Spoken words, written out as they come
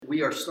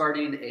we are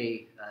starting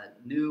a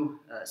new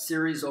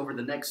series over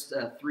the next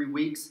 3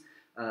 weeks,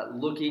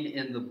 looking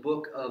in the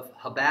book of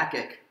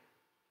Habakkuk.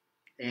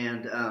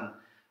 And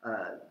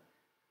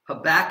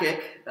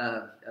Habakkuk,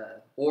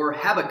 or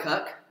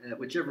Habakkuk,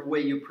 whichever way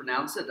you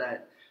pronounce it,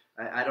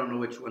 I don't know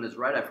which one is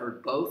right. I've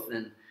heard both,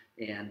 and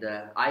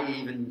I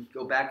even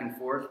go back and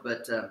forth.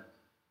 But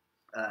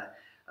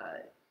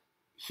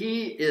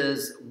he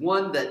is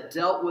one that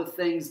dealt with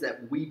things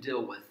that we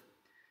deal with.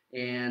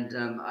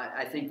 And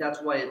I think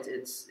that's why it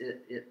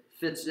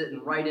fits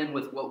right in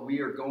with what we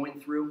are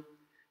going through.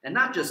 And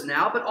not just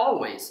now, but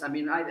always. I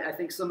mean, I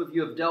think some of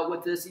you have dealt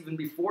with this even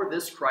before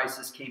this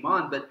crisis came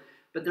on. But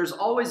there's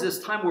always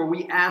this time where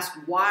we ask,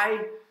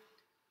 why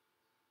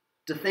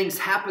do things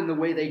happen the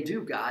way they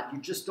do, God? You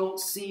just don't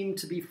seem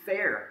to be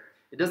fair.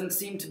 It doesn't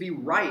seem to be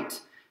right.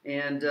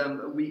 And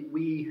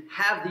we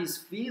have these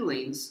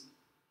feelings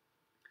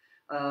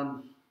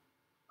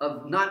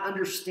of not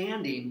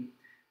understanding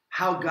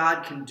how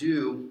God can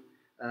do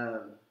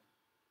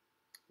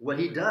what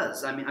he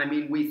does. I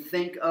mean, we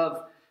think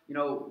of,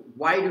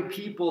 why do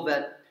people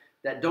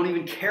that don't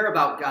even care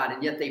about God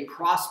and yet they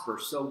prosper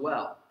so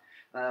well?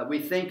 We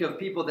think of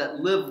people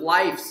that live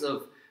lives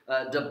of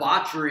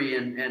debauchery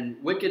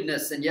and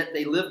wickedness, and yet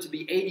they live to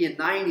be 80 and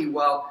 90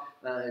 while,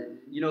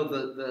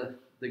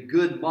 the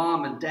good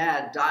mom and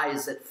dad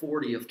dies at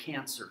 40 of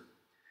cancer.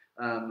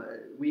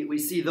 We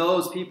see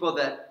those people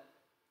that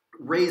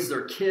raise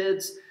their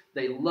kids.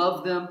 They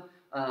love them.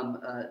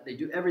 They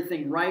do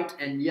everything right,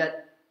 and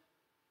yet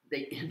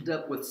they end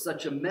up with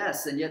such a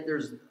mess. And yet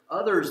there's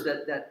others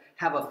that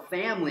have a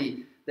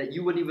family that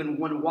you wouldn't even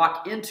want to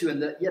walk into,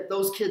 and yet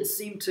those kids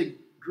seem to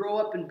grow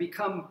up and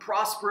become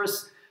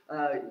prosperous,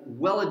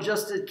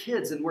 well-adjusted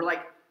kids. And we're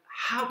like,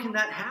 how can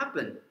that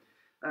happen?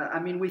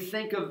 We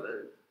think of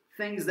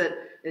things that,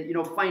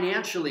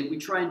 financially, we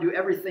try and do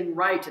everything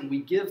right, and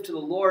we give to the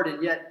Lord,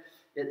 and yet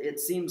it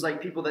seems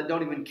like people that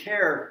don't even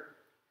care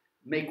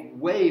make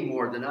way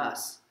more than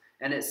us.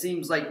 And it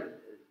seems like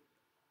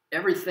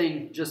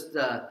everything just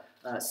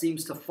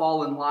seems to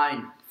fall in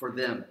line for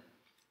them.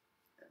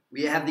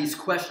 We have these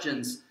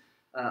questions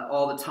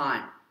all the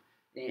time.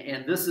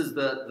 And this is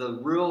the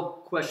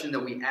real question that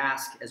we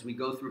ask as we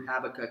go through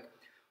Habakkuk.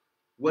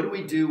 What do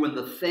we do when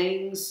the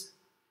things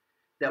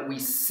that we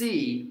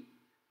see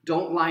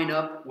don't line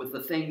up with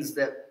the things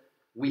that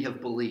we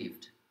have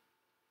believed?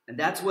 And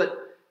that's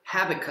what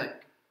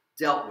Habakkuk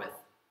dealt with.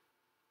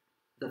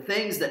 The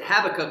things that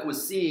Habakkuk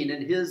was seeing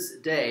in his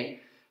day,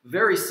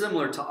 very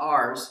similar to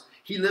ours.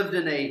 He lived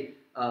in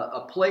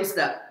a place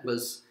that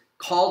was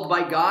called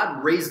by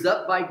God, raised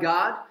up by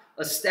God,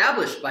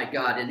 established by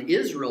God in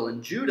Israel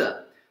and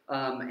Judah,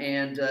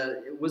 and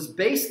it was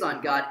based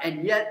on God.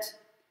 And yet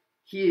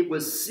he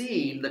was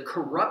seeing the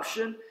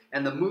corruption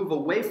and the move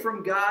away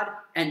from God,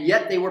 and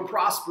yet they were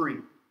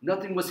prospering.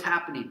 Nothing was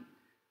happening.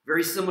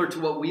 Very similar to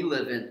what we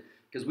live in,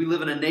 because we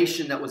live in a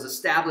nation that was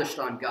established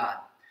on God.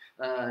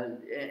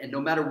 And no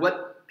matter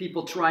what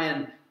people try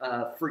and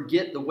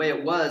forget the way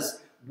it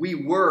was, we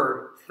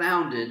were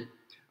founded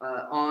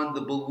on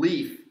the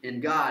belief in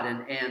God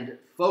and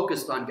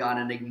focused on God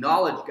and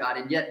acknowledged God.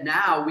 And yet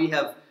now we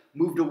have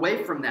moved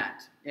away from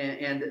that.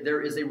 And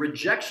there is a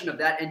rejection of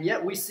that. And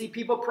yet we see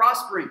people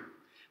prospering.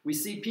 We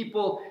see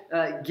people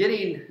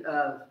getting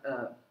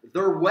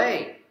their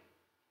way.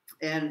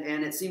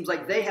 And it seems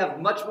like they have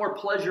much more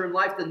pleasure in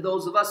life than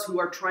those of us who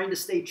are trying to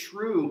stay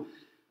true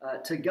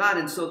to God.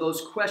 And so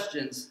those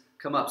questions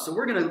come up. So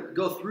we're going to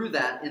go through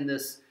that in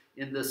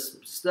this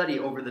study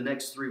over the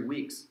next 3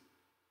 weeks.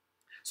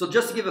 So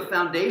just to give a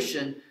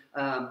foundation,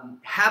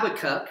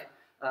 Habakkuk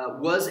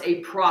was a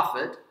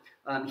prophet.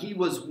 He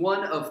was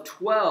one of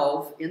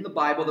 12 in the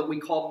Bible that we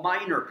call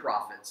minor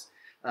prophets.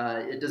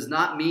 It does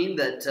not mean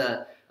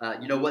that,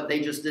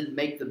 they just didn't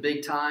make the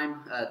big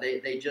time.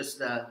 They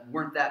just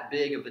weren't that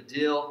big of a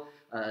deal.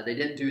 They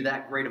didn't do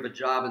that great of a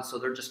job, and so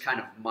they're just kind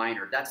of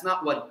minor. That's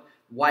not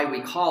why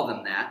we call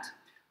them that.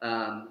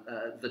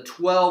 The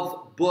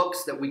 12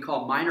 books that we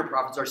call minor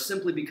prophets are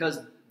simply because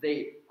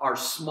they are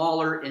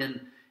smaller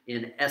in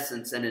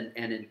essence and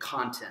in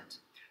content.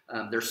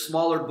 They're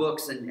smaller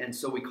books, and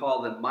so we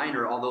call them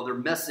minor, although their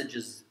message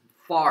is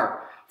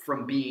far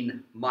from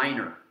being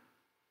minor.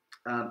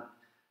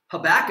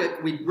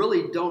 Habakkuk, we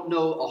really don't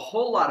know a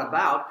whole lot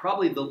about,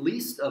 probably the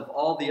least of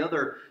all the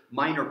other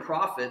minor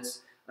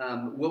prophets.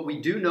 What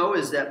we do know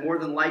is that more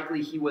than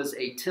likely he was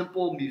a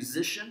temple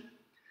musician.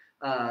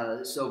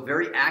 So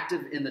very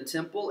active in the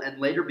temple, and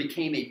later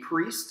became a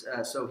priest.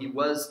 So he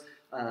was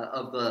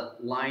of the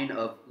line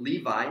of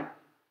Levi.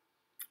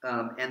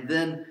 And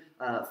then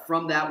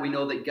from that, we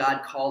know that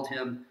God called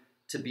him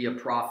to be a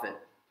prophet.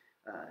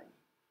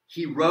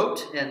 He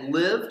wrote and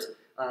lived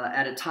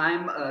at a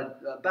time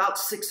about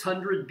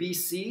 600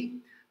 BC.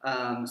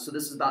 So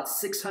this is about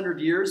 600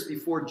 years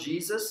before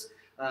Jesus,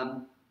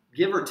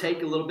 give or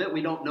take a little bit.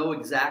 We don't know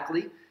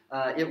exactly.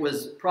 It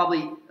was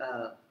probably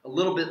a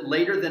little bit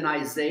later than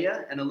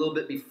Isaiah and a little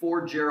bit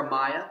before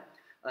Jeremiah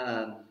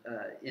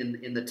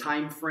in the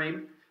time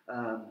frame.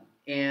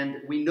 And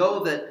we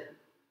know that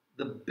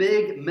the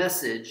big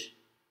message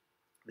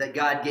that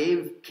God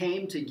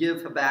came to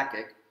give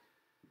Habakkuk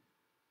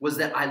was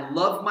that I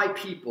love my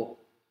people,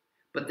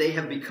 but they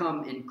have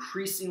become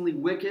increasingly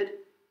wicked,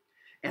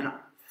 and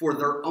for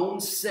their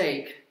own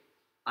sake,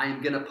 I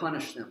am going to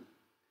punish them.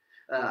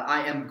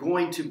 I am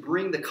going to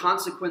bring the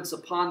consequence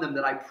upon them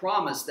that I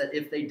promised that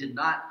if they did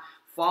not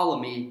follow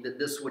me, that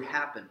this would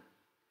happen.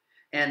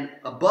 And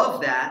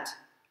above that,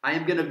 I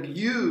am going to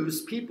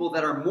use people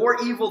that are more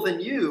evil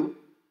than you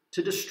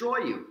to destroy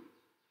you.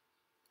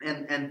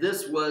 And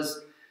this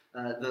was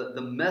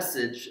the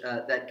message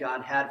that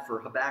God had for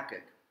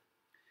Habakkuk.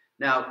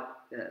 Now,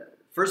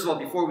 first of all,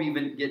 before we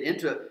even get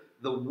into it,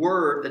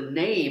 the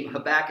name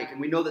Habakkuk, and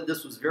we know that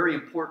this was very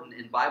important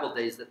in Bible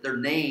days, that their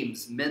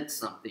names meant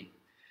something.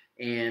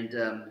 And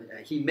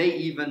he may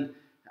even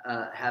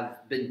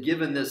have been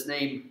given this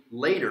name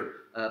later,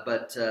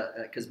 but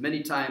because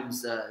many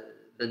times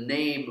the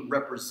name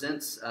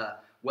represents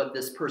what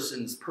this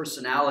person's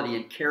personality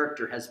and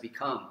character has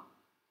become.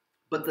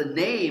 But the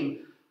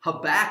name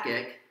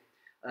Habakkuk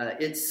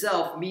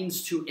itself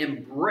means to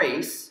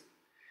embrace,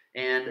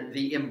 and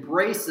the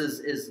embrace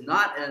is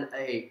not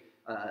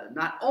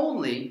not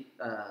only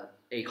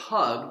a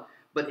hug,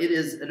 but it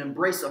is an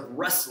embrace of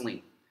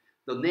wrestling.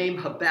 The name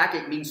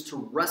Habakkuk means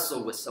to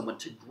wrestle with someone,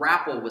 to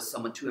grapple with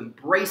someone, to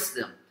embrace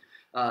them,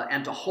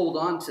 and to hold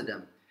on to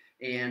them.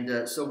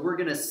 And so we're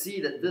going to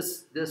see that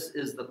this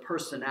is the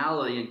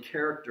personality and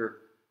character,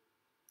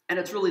 and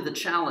it's really the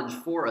challenge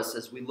for us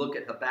as we look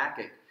at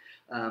Habakkuk,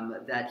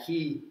 that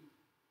he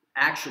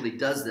actually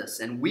does this.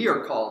 And we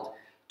are called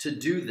to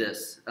do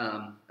this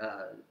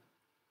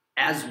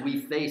as we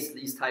face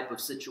these type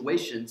of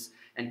situations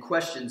and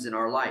questions in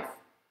our life.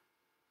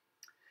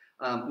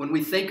 When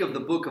we think of the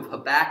book of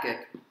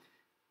Habakkuk,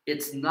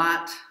 it's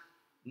not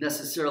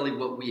necessarily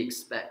what we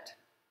expect,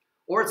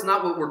 or it's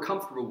not what we're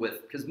comfortable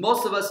with. Because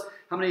most of us,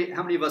 how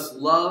many of us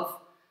love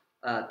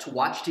to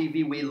watch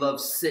TV? We love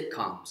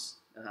sitcoms.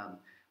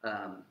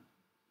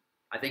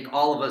 I think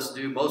all of us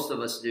do. Most of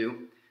us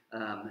do.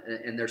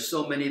 And there's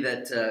so many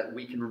that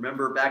we can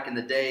remember back in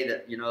the day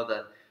that, you know,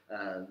 the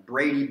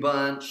Brady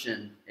Bunch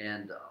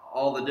and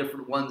all the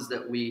different ones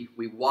that we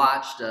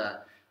watched.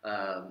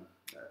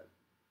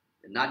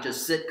 Not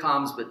just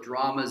sitcoms, but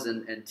dramas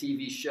and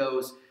TV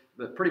shows,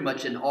 but pretty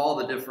much in all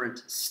the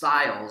different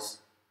styles.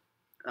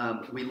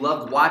 We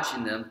loved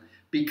watching them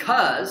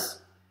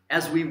because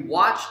as we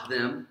watched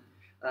them,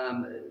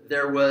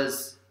 there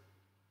was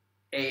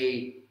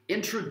a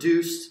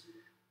introduced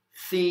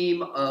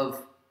theme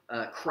of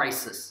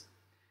crisis.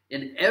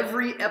 In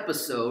every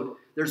episode,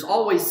 there's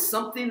always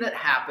something that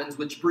happens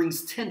which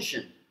brings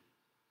tension.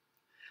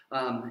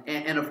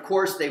 And of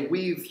course, they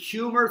weave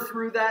humor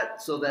through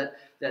that, so that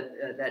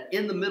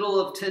in the middle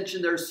of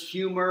tension, there's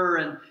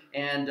humor,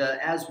 and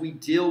as we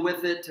deal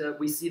with it,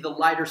 we see the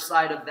lighter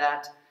side of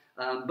that.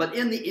 But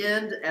in the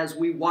end, as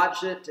we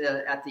watch it,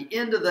 at the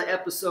end of the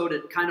episode,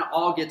 it kind of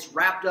all gets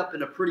wrapped up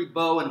in a pretty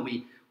bow, and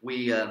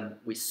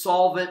we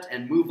solve it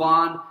and move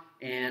on,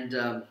 and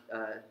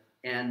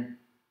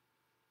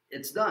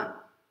it's done.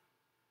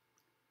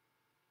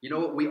 You know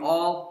what? We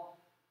all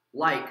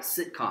like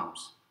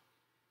sitcoms.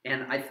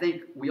 And I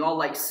think we all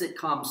like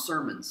sitcom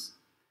sermons.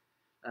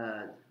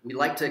 We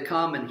like to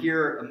come and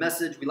hear a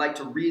message. We like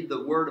to read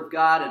the Word of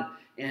God.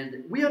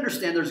 And we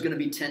understand there's going to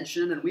be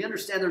tension. And we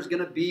understand there's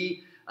going to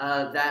be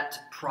that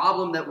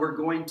problem that we're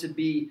going to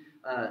be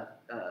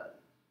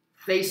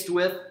faced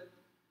with.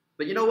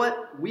 But you know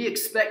what? We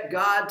expect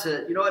God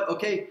to, you know what?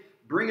 Okay,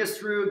 bring us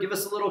through. Give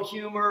us a little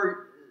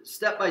humor,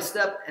 step by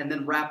step, and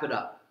then wrap it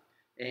up.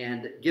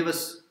 And give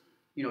us,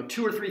 you know,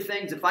 2 or 3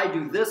 things. If I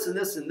do this and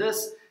this and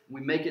this,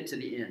 we make it to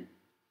the end.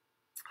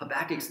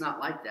 Habakkuk's not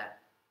like that.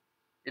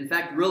 In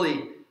fact,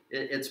 really,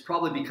 it's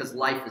probably because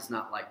life is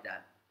not like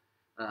that.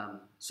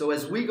 So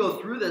as we go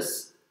through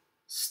this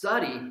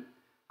study, I'm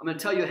going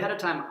to tell you ahead of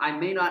time, I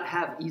may not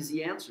have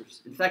easy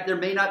answers. In fact, there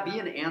may not be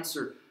an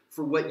answer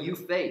for what you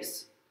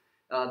face.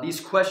 These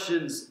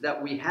questions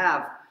that we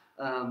have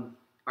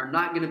are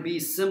not going to be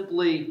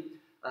simply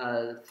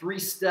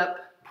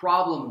 3-step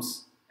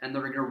problems, and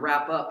they're going to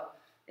wrap up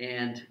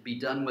and be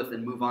done with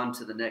and move on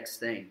to the next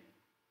thing.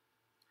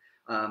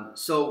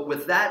 So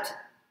with that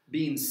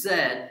being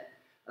said,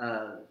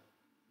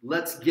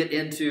 let's get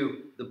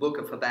into the book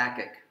of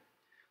Habakkuk.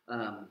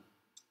 And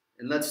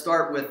let's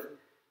start with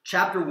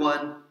chapter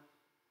 1,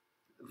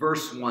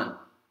 verse 1.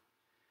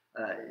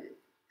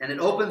 And it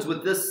opens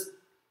with this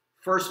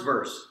first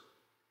verse.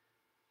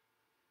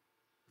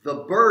 The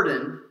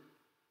burden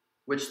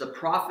which the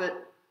prophet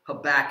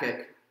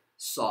Habakkuk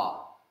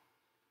saw.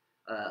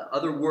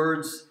 Other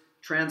words,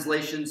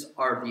 translations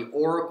are the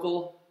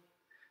oracle,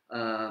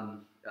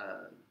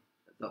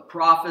 the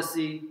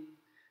prophecy,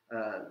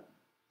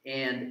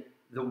 and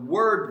the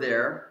word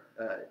there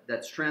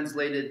that's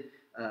translated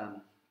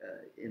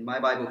in my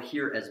Bible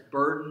here as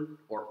burden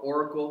or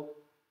oracle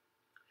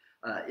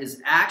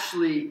is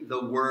actually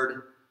the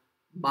word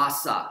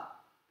masa.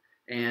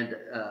 And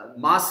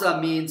masa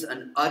means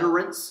an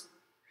utterance,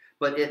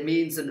 but it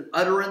means an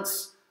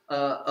utterance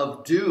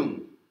of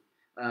doom.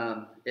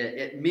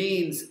 It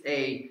means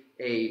a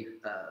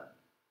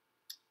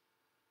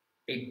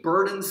a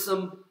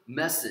burdensome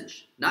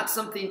message, not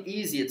something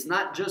easy. It's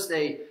not just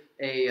a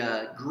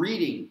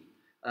greeting.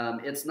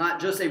 It's not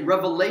just a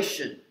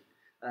revelation,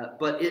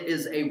 but it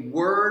is a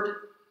word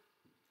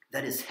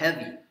that is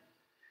heavy.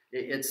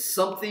 It's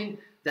something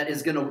that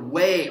is going to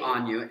weigh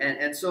on you.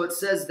 And so it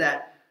says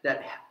that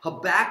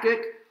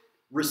Habakkuk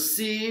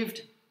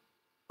received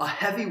a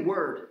heavy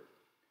word,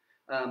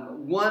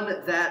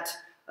 one that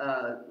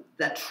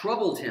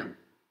troubled him.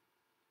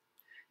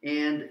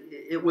 And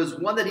it was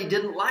one that he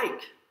didn't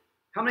like.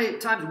 How many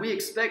times we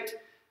expect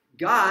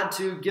God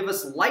to give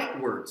us light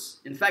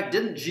words? In fact,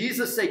 didn't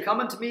Jesus say, "Come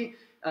unto me,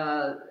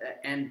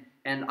 and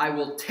I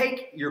will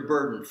take your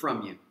burden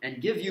from you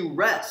and give you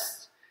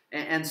rest"?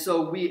 And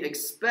so we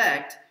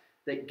expect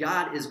that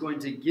God is going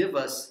to give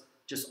us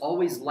just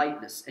always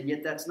lightness, and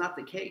yet that's not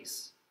the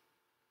case.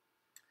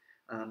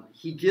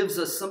 He gives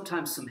us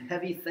sometimes some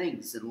heavy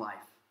things in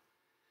life.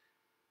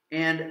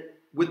 And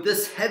with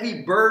this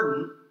heavy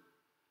burden,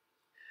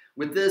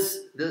 with this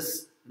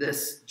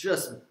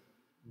just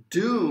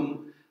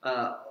doom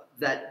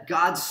that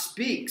God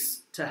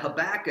speaks to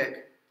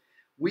Habakkuk,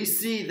 we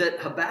see that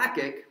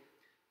Habakkuk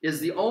is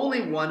the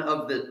only one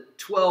of the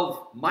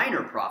 12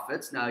 minor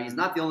prophets. Now, he's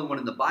not the only one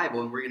in the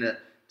Bible, and we're going to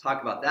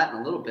talk about that in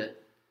a little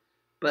bit.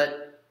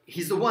 But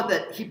he's the one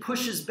that he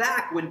pushes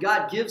back when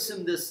God gives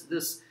him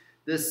this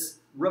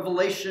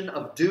revelation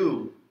of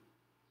doom.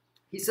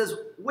 He says,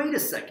 "Wait a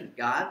second,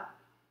 God.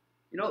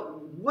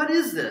 What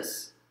is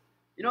this?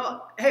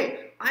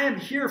 Hey, I am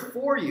here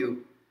for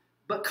you,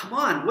 but come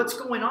on, what's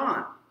going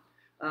on?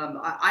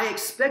 I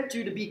expect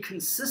you to be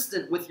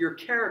consistent with your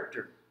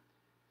character."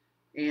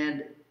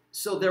 And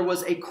so there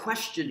was a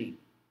questioning.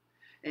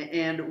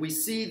 And we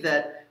see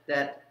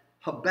that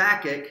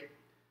Habakkuk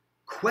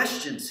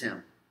questions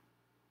him.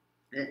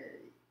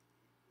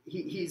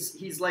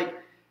 He's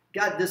like,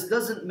 "God, this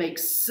doesn't make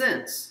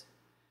sense.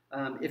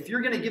 If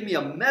you're going to give me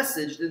a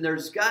message, then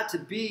there's got to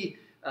be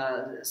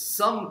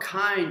some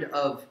kind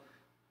of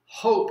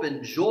hope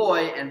and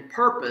joy and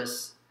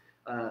purpose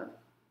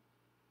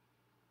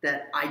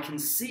that I can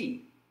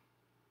see."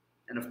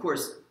 And of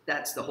course,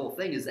 that's the whole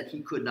thing, is that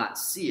he could not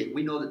see it.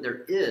 We know that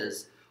there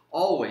is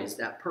always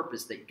that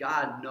purpose, that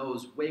God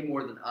knows way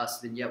more than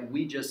us, and yet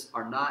we just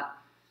are not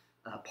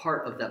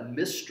part of that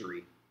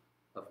mystery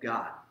of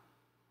God.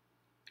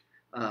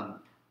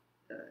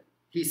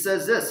 He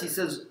says this, he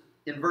says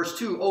in verse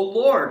 2, "O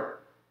Lord,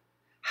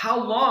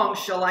 how long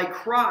shall I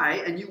cry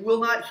and you will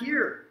not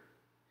hear?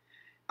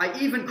 I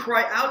even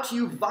cry out to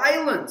you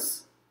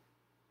violence,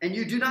 and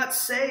you do not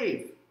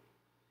save.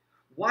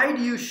 Why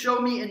do you show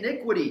me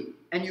iniquity,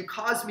 and you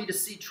cause me to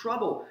see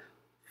trouble?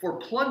 For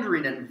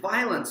plundering and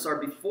violence are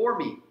before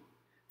me.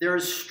 There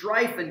is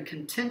strife and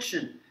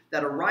contention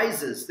that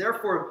arises.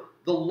 Therefore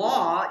the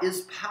law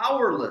is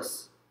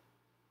powerless,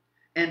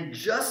 and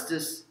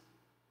justice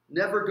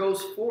never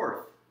goes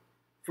forth.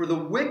 For the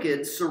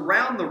wicked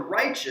surround the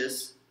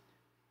righteous,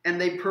 and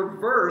they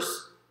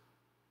perverse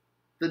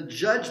the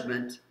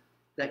judgment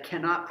that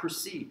cannot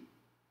proceed."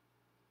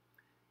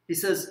 He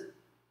says,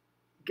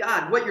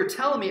 "God, what you're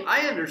telling me,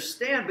 I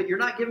understand, but you're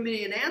not giving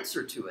me an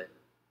answer to it.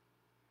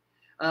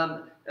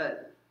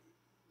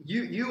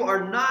 You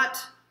are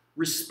not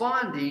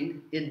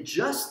responding in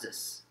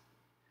justice.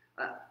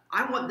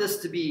 I want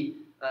this to be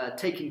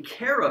taken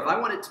care of. I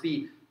want it to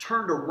be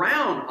turned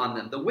around on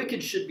them. The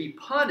wicked should be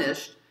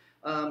punished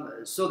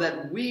so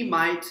that we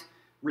might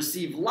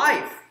receive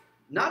life,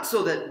 not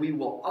so that we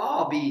will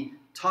all be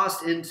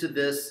tossed into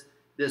this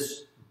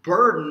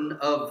burden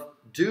of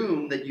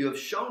doom that you have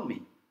shown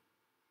me."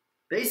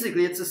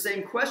 Basically, it's the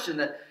same question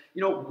that,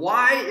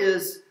 why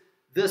is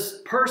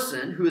this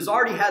person who has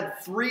already had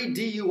 3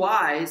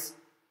 DUIs,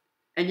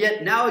 and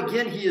yet now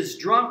again he is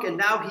drunk, and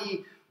now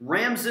he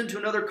rams into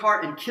another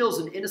car and kills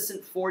an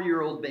innocent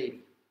 4-year-old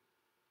baby?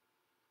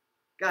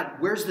 God,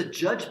 where's the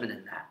judgment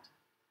in that?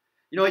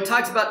 He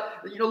talks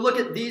about, look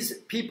at these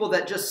people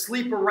that just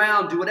sleep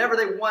around, do whatever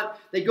they want.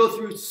 They go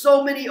through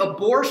so many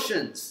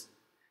abortions,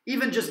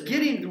 even just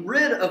getting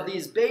rid of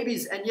these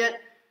babies, and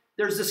yet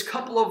there's this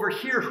couple over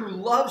here who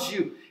loves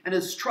you and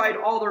has tried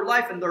all their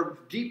life, and their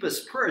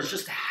deepest prayer is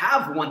just to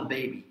have one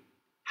baby.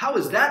 How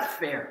is that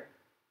fair?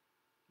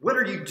 What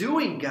are you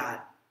doing,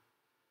 God?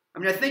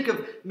 I think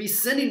of me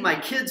sending my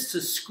kids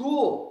to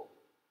school,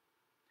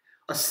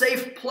 a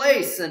safe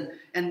place, and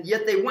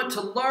yet they want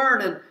to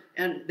learn,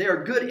 and they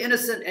are good,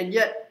 innocent, and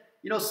yet,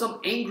 some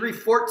angry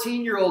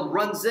 14-year-old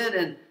runs in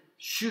and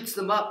shoots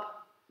them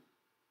up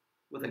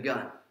with a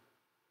gun.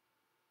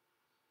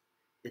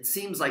 It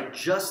seems like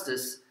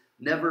justice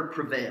never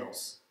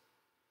prevails.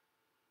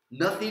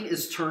 Nothing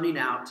is turning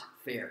out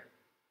fair.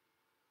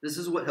 This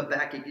is what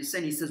Habakkuk is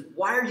saying. He says,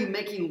 "Why are you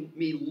making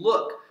me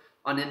look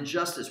on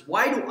injustice?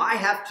 Why do I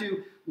have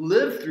to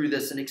live through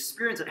this and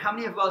experience it?" How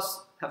many of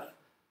us have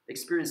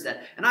experienced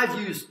that? And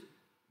I've used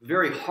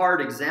very hard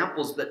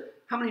examples,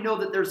 but how many know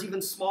that there's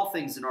even small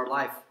things in our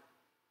life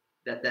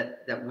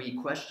that we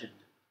questioned?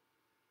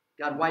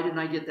 God, why didn't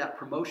I get that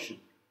promotion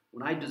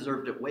when I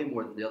deserved it way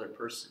more than the other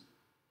person?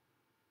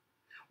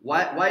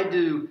 Why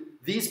do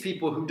these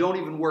people who don't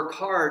even work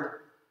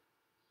hard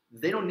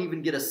they don't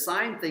even get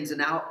assigned things, and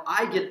now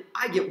I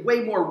get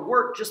way more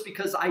work just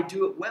because I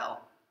do it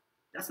well.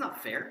 That's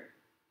not fair.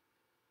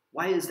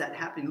 Why is that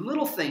happening?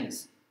 Little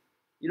things.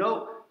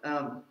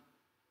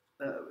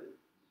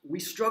 We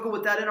struggle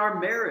with that in our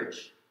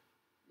marriage.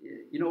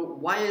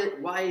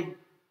 Why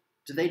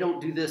do they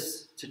don't do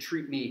this to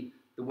treat me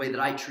the way that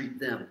I treat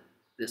them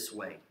this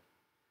way?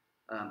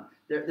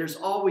 There's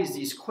always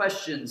these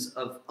questions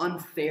of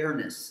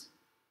unfairness.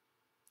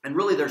 And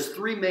really, there's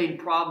three main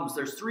problems.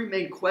 There's three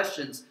main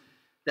questions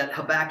that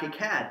Habakkuk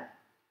had.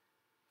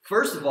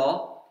 First of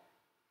all,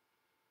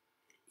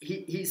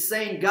 he's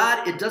saying,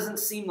 God, it doesn't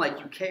seem like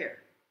you care.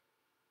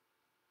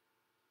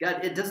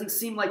 God, it doesn't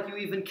seem like you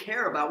even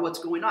care about what's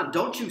going on.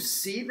 Don't you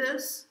see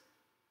this?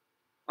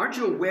 Aren't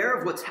you aware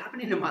of what's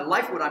happening in my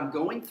life, what I'm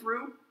going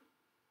through?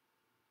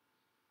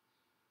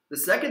 The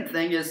second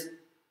thing is,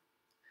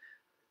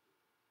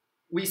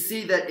 we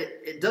see that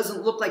it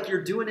doesn't look like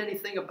you're doing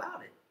anything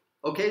about it.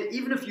 Okay,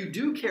 even if you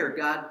do care,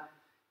 God,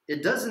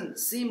 it doesn't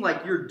seem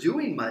like you're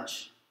doing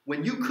much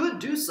when you could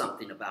do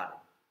something about it.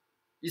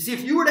 You see,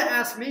 if you were to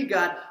ask me,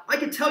 God, I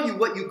could tell you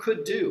what you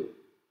could do.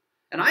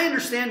 And I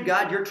understand,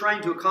 God, you're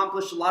trying to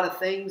accomplish a lot of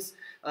things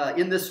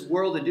in this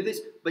world and do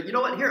this. But you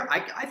know what? Here,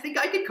 I think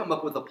I could come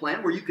up with a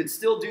plan where you could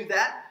still do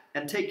that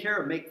and take care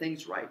of, make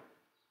things right.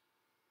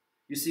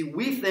 You see,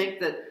 we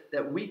think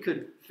that we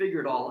could figure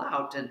it all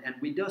out, and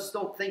we just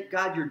don't think,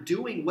 God, you're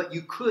doing what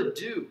you could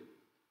do.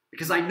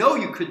 Because I know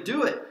you could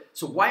do it.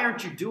 So why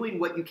aren't you doing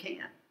what you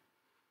can?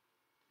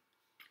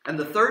 And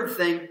the third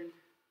thing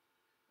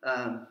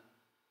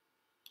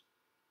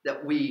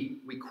that we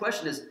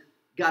question is,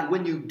 God,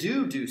 when you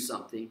do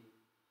something,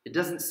 it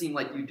doesn't seem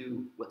like you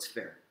do what's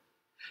fair.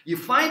 You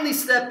finally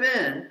step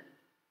in,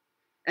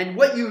 and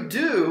what you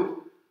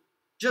do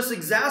just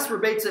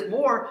exacerbates it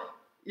more.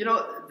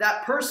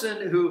 That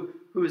person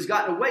who has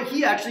gotten away,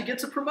 he actually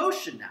gets a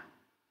promotion now.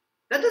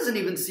 That doesn't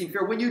even seem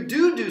fair. When you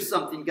do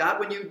something, God,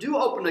 when you do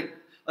open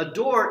a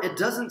door, it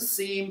doesn't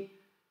seem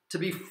to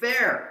be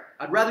fair.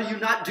 I'd rather you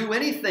not do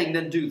anything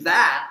than do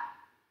that.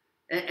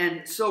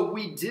 And so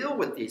we deal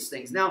with these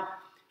things. Now,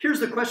 here's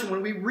the question.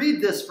 When we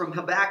read this from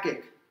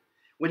Habakkuk,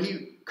 when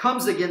he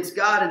comes against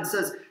God and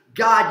says,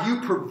 God,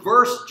 you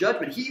perverse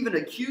judgment. He even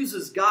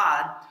accuses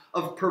God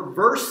of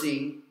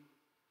perversing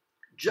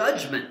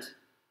judgment.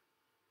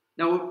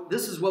 Now,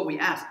 this is what we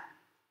ask.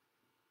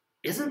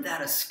 Isn't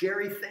that a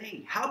scary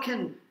thing? How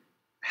can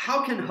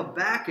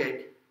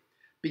Habakkuk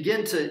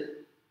begin to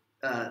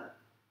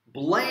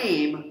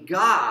blame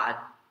God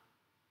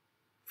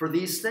for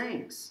these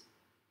things?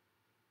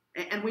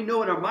 And we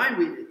know in our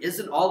mind,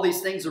 isn't all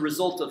these things a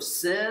result of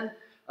sin?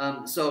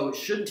 So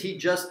shouldn't he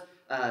just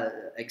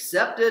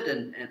accept it?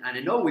 And I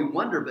know we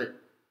wonder, but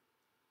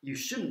you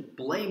shouldn't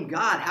blame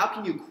God. How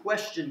can you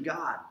question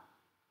God?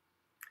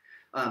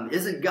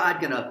 Isn't God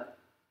going to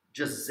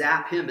just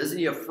zap him? Isn't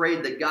he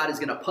afraid that God is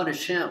going to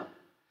punish him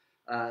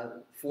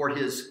for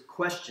his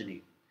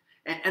questioning?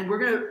 And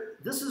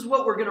this is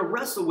what we're going to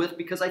wrestle with,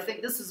 because I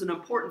think this is an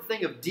important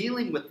thing of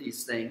dealing with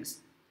these things,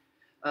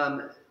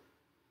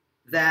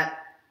 that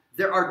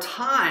there are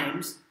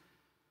times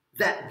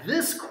that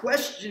this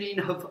questioning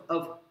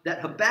of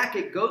that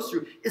Habakkuk goes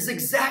through is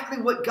exactly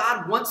what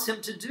God wants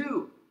him to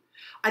do.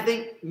 I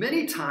think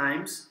many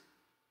times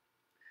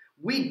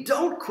we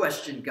don't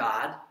question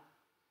God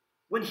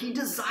when he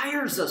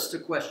desires us to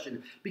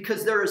question,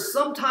 because there is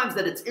sometimes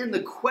that it's in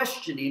the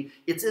questioning,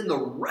 it's in the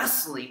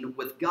wrestling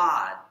with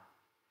God,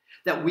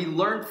 that we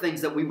learn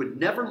things that we would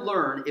never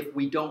learn if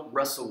we don't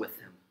wrestle with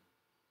him.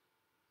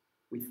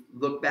 We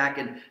look back,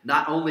 and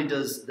not only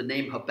does the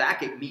name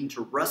Habakkuk mean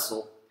to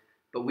wrestle,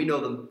 but we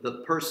know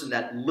the person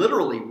that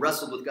literally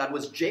wrestled with God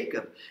was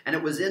Jacob. And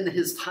it was in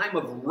his time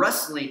of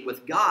wrestling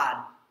with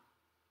God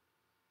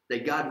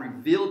that God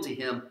revealed to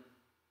him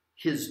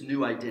his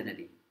new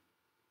identity,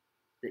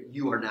 that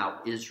you are now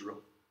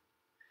Israel.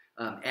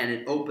 And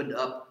it opened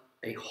up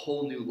a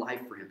whole new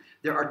life for him.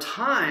 There are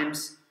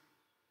times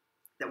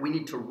that we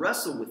need to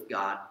wrestle with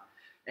God,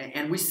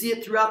 and we see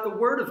it throughout the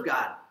Word of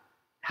God.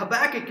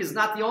 Habakkuk is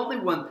not the only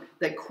one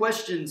that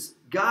questions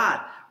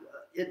God.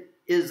 It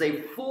is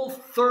a full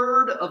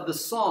third of the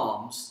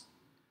Psalms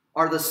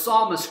are the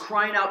psalmist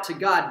crying out to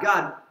God,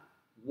 God,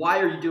 why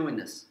are you doing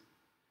this?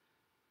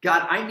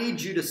 God, I need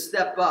you to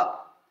step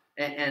up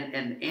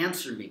and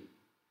answer me.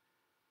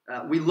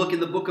 We look in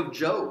the book of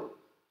Job.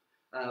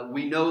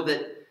 We know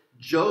that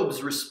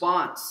Job's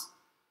response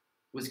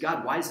was,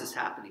 God, why is this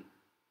happening?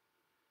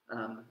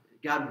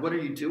 God, what are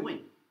you doing?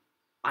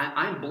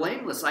 I'm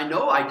blameless. I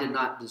know I did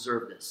not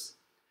deserve this.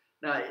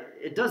 Now,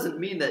 it doesn't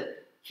mean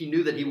that he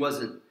knew that he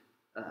wasn't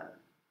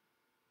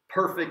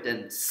perfect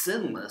and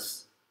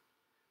sinless,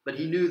 but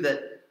he knew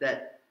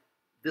that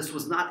this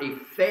was not a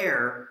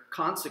fair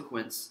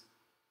consequence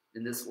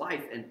in this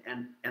life,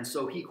 and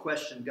so he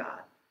questioned God.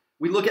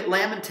 We look at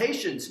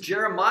Lamentations.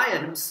 Jeremiah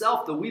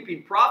himself, the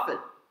weeping prophet,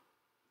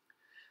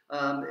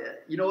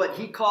 you know what?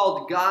 He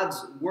called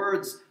God's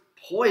words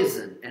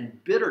poison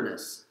and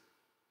bitterness.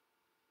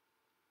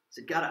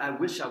 He said, God, I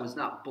wish I was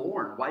not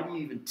born. Why do you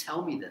even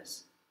tell me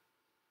this?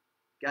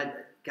 God,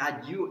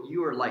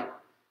 you are like,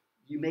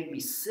 you make me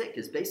sick,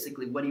 is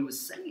basically what he was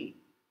saying.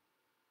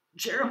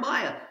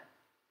 Jeremiah,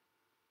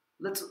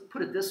 let's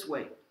put it this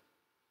way.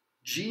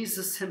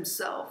 Jesus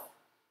himself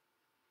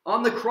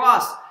on the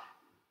cross,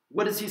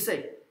 what does he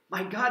say?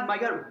 My God,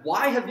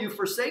 why have you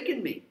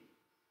forsaken me?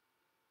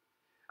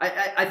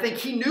 I think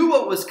he knew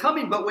what was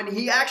coming, but when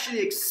he actually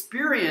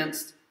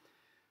experienced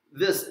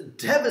this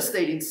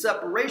devastating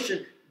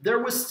separation, there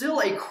was still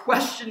a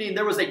questioning,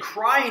 there was a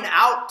crying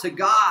out to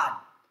God.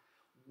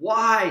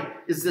 Why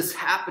is this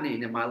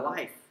happening in my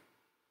life?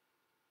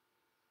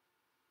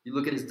 You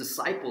look at his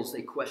disciples,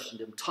 they questioned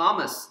him.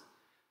 Thomas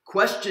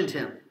questioned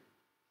him.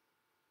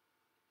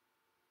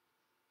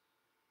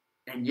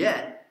 And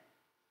yet,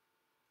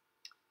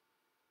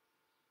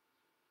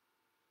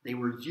 they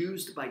were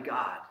used by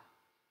God.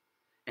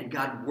 And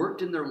God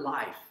worked in their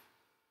life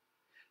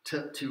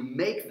to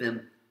make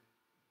them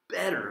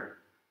better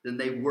than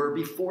they were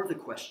before the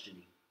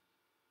questioning.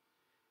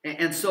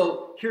 And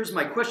so here's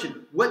my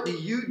question. What do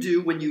you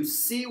do when you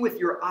see with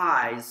your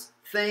eyes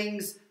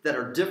things that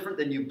are different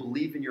than you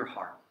believe in your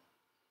heart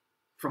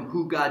from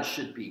who God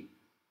should be?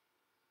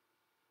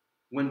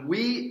 When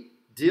we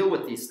deal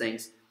with these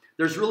things,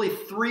 there's really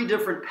three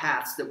different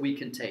paths that we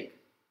can take.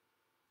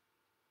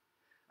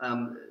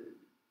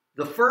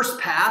 The first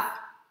path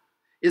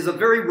is a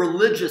very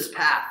religious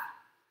path.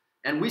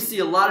 And we see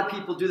a lot of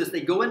people do this.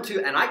 They go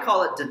into, and I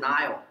call it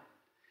denial.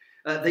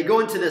 They go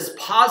into this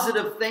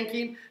positive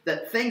thinking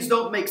that things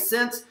don't make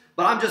sense,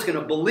 but I'm just going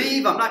to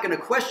believe. I'm not going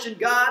to question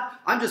God.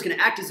 I'm just going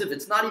to act as if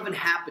it's not even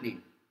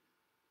happening.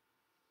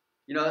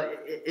 You know,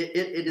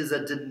 it is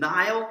a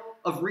denial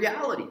of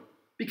reality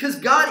because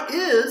God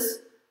is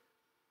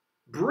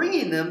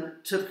bringing them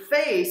to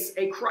face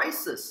a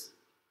crisis.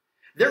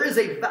 There is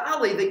a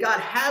valley that God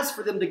has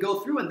for them to go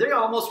through, and they're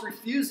almost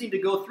refusing to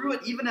go through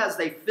it even as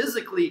they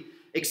physically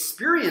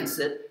experience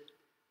it.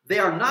 They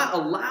are not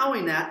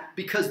allowing that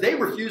because they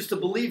refuse to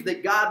believe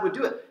that God would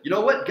do it. You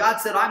know what? God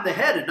said, I'm the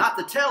head and not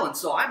the tail, and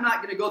so I'm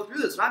not going to go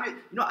through this. And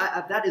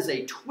that is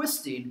a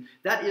twisting.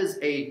 That is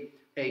a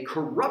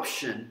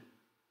corruption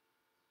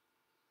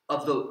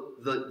of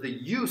the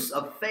use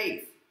of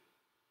faith.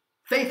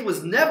 Faith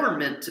was never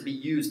meant to be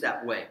used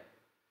that way.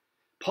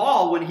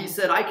 Paul, when he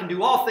said, I can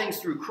do all things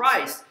through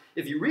Christ,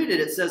 if you read it,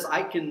 it says,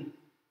 I can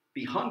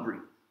be hungry,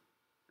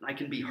 and I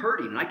can be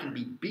hurting, and I can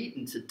be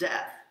beaten to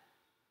death.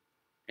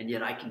 And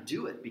yet I can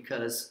do it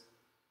because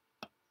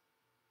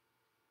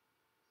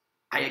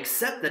I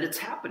accept that it's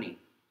happening.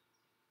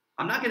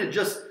 I'm not going to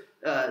just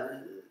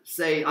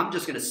say, I'm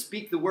just going to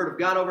speak the word of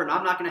God over, and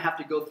I'm not going to have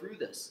to go through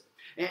this.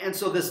 And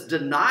so this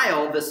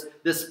denial,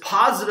 this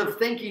positive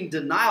thinking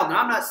denial, and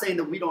I'm not saying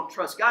that we don't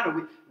trust God,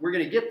 and we're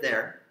going to get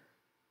there,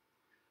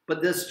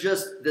 but this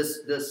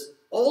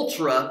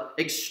ultra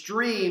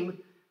extreme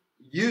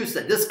use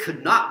that this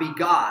could not be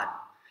God.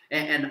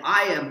 And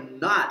I am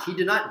not. He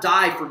did not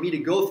die for me to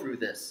go through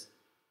this.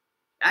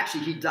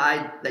 Actually, he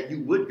died that you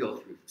would go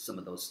through some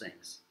of those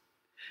things.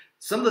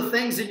 Some of the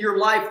things in your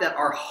life that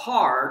are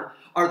hard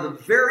are the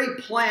very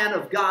plan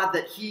of God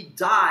that he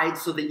died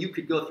so that you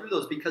could go through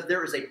those because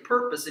there is a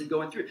purpose in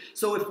going through.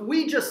 So if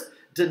we just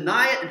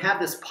deny it and have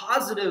this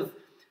positive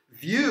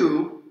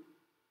view,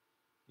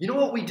 you know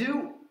what we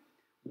do?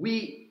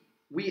 We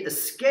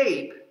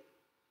escape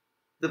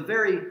the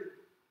very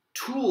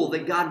tool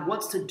that God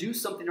wants to do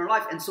something in our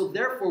life. And so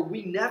therefore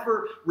we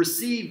never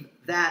receive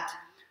that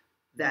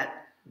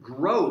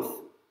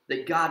growth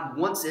that God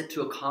wants it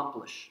to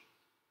accomplish.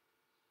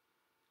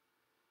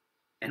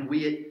 And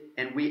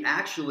we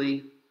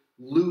actually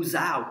lose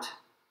out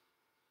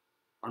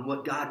on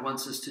what God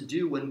wants us to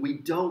do when we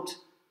don't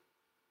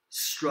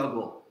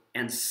struggle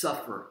and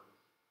suffer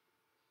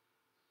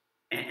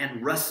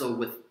and wrestle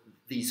with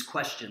these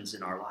questions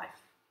in our life.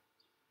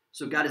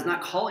 So God is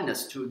not calling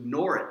us to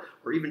ignore it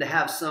or even to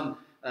have some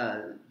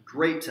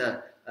great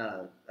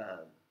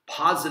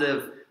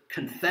positive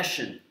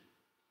confession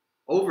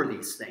over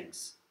these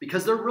things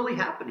because they're really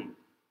happening.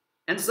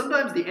 And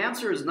sometimes the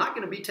answer is not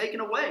going to be taken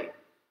away.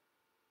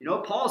 You know,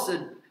 Paul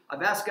said,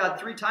 I've asked God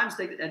 3 times,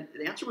 and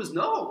the answer was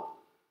no.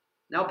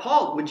 Now,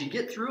 Paul, would you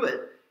get through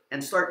it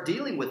and start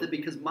dealing with it?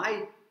 Because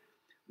my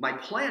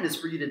plan is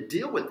for you to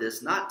deal with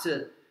this, not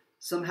to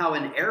somehow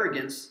in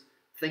arrogance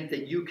think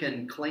that you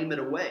can claim it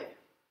away.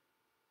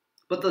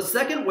 But the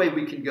second way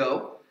we can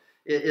go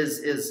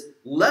is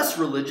less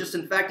religious.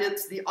 In fact,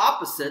 it's the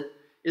opposite,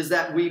 is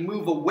that we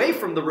move away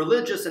from the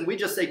religious and we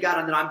just say, God,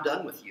 and then I'm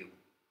done with you.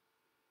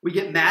 We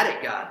get mad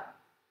at God.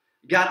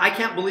 God, I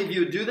can't believe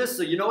you would do this,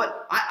 so you know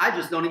what? I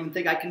just don't even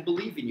think I can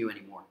believe in you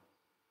anymore.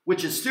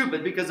 Which is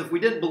stupid, because if we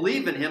didn't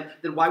believe in him,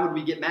 then why would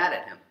we get mad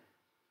at him?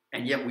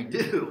 And yet we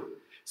do.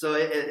 So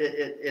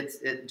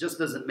it just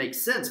doesn't make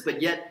sense, but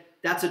yet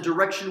that's a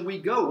direction we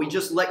go. We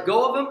just let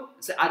go of him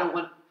and say, I don't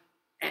want.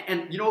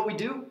 And you know what we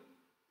do?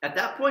 At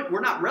that point,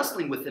 we're not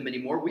wrestling with him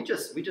anymore. We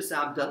just say,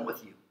 I'm done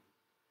with you.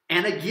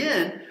 And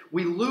again,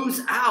 we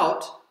lose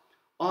out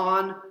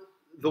on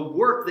the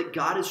work that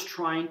God is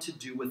trying to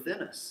do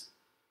within us.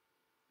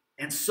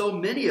 And so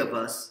many of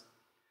us,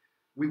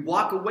 we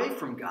walk away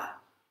from God.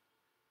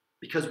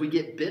 because we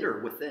get bitter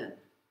within.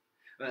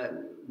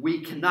 We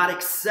cannot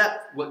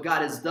accept what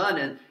God has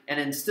done, and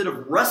instead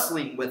of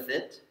wrestling with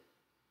it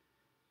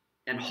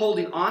and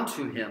holding on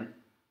to him,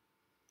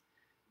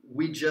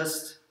 we're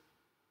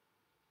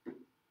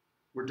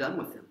done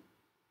with him.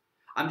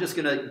 I'm just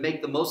going to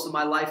make the most of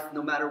my life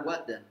no matter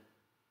what then.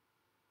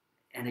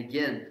 And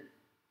again,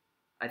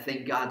 I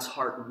think God's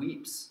heart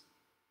weeps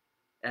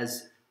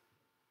as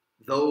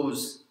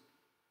those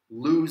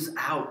lose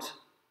out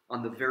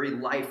on the very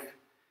life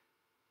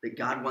that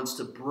God wants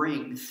to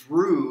bring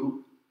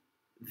through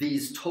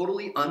these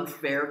totally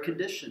unfair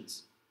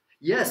conditions.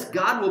 Yes,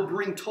 God will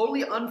bring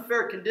totally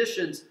unfair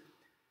conditions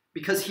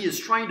because he is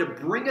trying to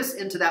bring us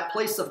into that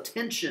place of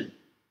tension.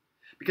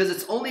 Because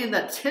it's only in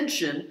that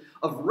tension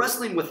of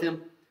wrestling with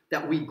him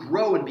that we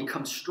grow and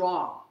become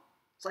strong.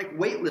 It's like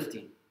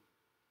weightlifting.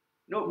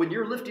 You know, when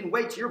you're lifting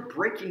weights, you're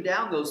breaking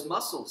down those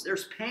muscles.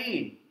 There's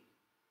pain.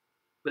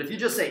 But if you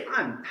just say,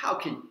 how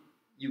can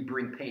you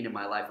bring pain in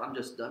my life? I'm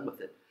just done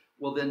with it.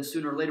 Well, then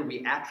sooner or later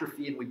we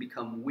atrophy and we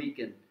become weak,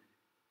 and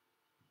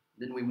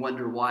then we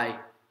wonder why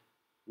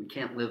we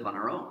can't live on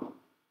our own.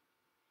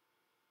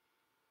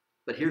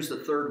 But here's the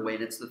third way,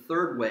 and it's the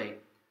third way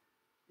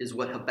is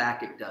what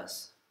Habakkuk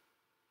does.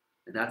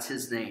 And that's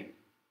his name.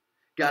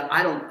 God,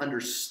 I don't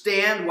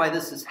understand why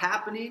this is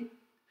happening.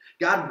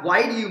 God,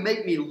 why do you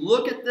make me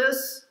look at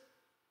this?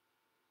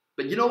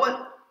 But you know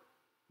what?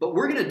 But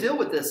we're going to deal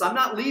with this. I'm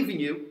not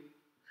leaving you.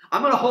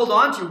 I'm going to hold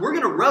on to you. We're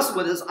going to wrestle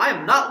with this. I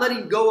am not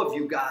letting go of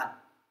you, God.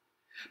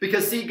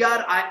 Because see,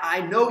 God,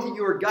 I know that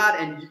you are God,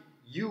 and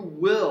you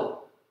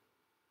will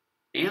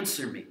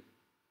answer me.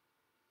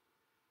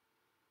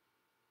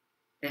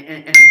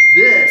 And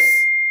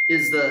this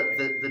is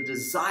the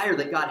desire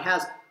that God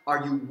has.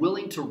 Are you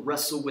willing to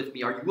wrestle with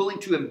me? Are you willing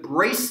to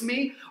embrace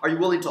me? Are you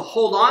willing to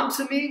hold on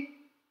to me?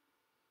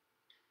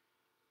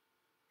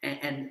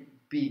 And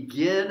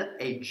begin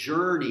a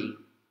journey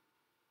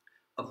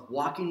of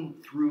walking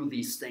through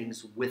these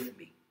things with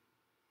me.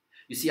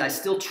 You see, I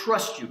still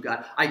trust you,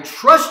 God. I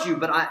trust you,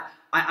 but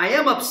I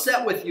am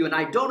upset with you, and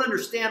I don't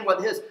understand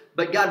what it is.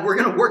 But God, we're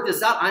going to work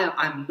this out.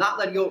 I'm not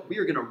letting go. We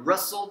are going to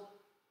wrestle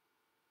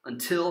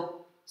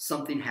until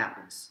something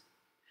happens.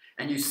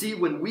 And you see,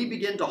 when we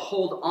begin to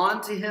hold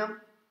on to him,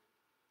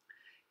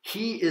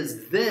 he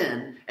is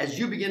then, as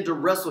you begin to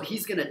wrestle,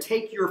 he's going to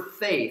take your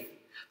faith,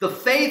 the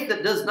faith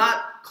that does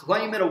not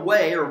claim it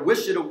away or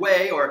wish it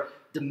away or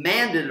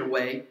demand it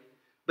away,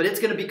 but it's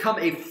going to become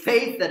a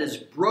faith that is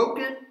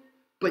broken,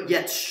 but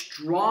yet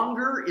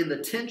stronger in the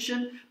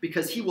tension,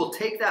 because he will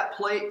take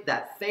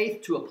that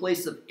faith to a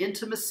place of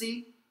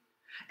intimacy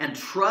and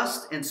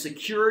trust and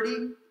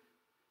security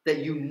that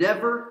you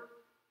never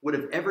would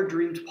have ever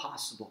dreamed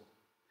possible.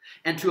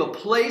 And to a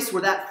place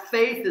where that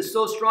faith is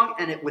so strong,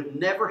 and it would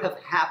never have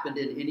happened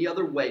in any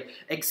other way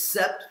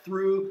except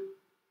through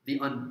the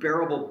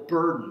unbearable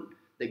burden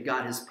that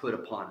God has put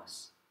upon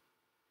us.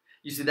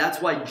 You see,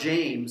 that's why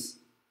James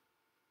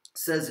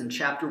says in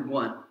chapter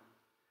 1,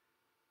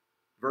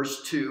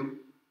 verse 2,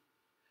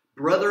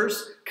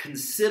 brothers,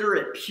 consider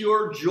it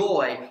pure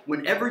joy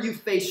whenever you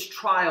face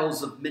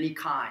trials of many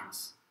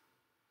kinds,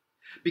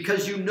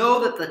 because you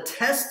know that the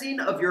testing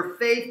of your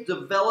faith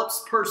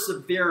develops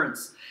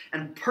perseverance,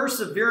 and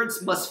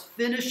perseverance must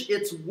finish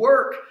its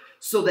work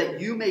so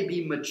that you may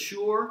be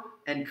mature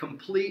and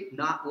complete,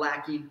 not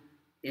lacking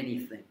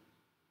anything.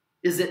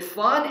 Is it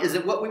fun? Is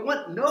it what we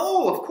want?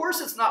 No, of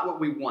course it's not what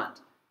we want.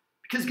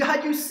 Because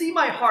God, you see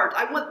my heart.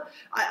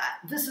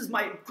 This is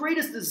my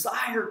greatest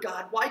desire,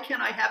 God. Why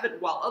can't I have it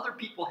while other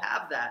people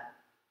have that?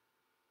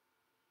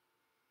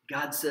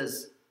 God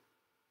says,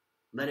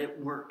 let it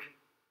work.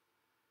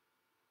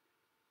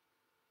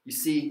 You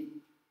see,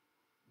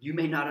 you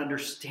may not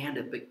understand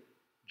it, but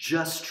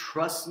just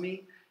trust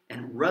me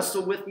and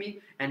wrestle with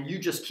me, and you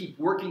just keep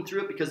working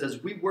through it, because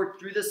as we work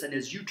through this and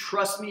as you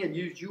trust me and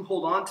you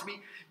hold on to me,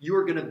 you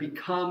are going to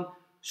become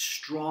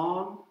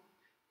strong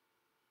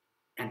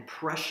and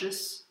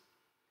precious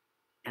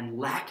and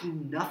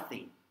lacking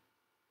nothing.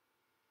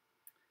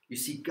 You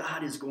see,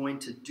 God is going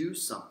to do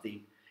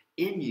something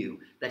in you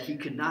that he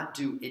could not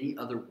do any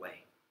other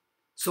way.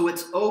 So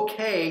it's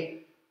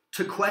okay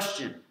to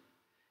question.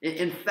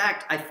 In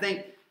fact, I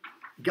think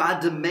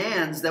God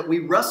demands that we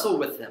wrestle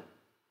with him.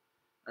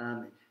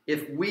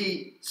 If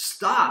we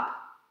stop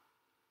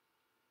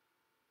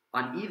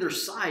on either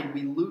side,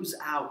 we lose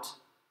out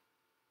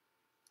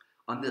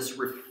on this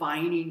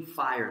refining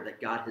fire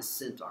that God has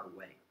sent our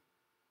way.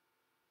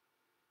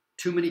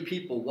 Too many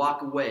people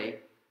walk away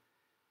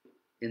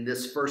in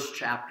this first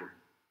chapter.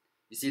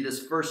 You see,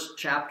 this first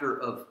chapter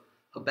of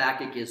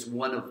Habakkuk is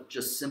one of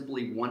just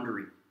simply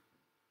wondering.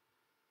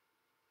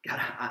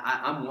 God,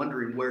 I'm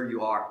wondering where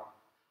you are.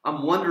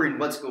 I'm wondering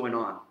what's going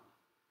on.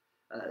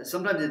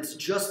 Sometimes it's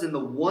just in the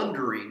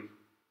wondering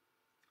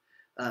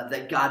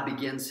that God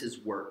begins his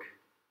work.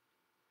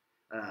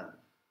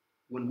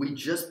 When we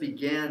just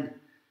begin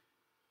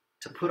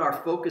to put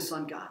our focus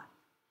on God.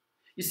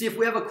 You see, if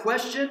we have a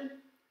question,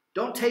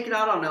 don't take it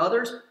out on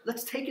others.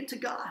 Let's take it to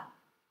God.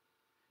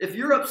 If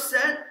you're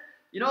upset,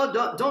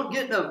 don't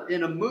get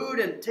in a mood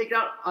and take it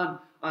out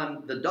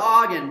on the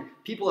dog and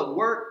people at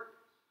work.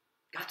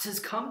 God says,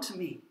 come to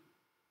me.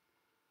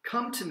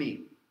 Come to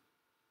me.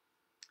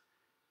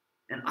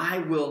 And I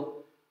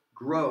will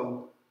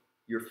grow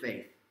your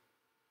faith.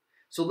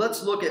 So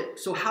let's look at,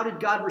 how did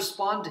God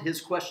respond to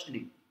his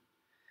questioning?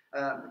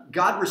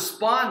 God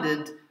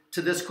responded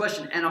to this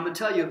question, and I'm going to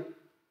tell you,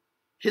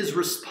 his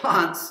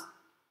response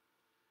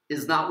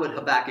is not what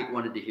Habakkuk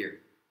wanted to hear.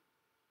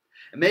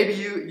 And maybe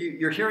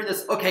you're hearing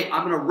this, okay,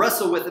 I'm going to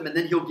wrestle with him, and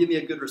then he'll give me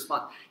a good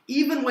response.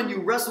 Even when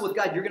you wrestle with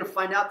God, you're going to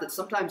find out that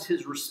sometimes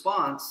his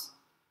response,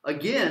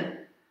 again,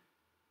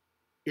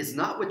 is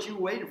not what you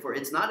waited for.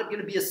 It's not going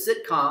to be a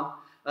sitcom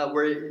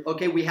where,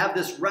 okay, we have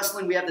this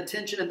wrestling, we have the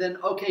tension, and then,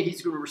 okay,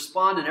 he's going to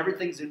respond, and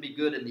everything's going to be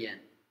good in the end.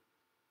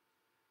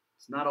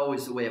 It's not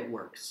always the way it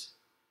works.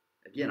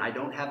 Again, I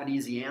don't have an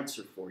easy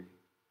answer for you.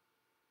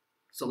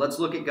 So let's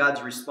look at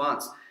God's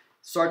response. It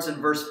starts in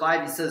verse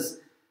 5. He says,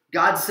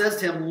 God says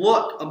to him,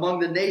 look among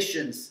the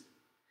nations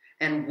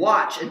and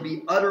watch and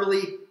be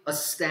utterly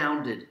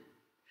astounded.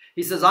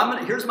 He says,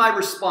 here's my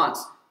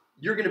response.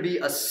 You're going to be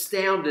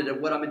astounded at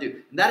what I'm going to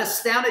do. And that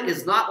astounded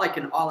is not like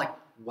an awe, like,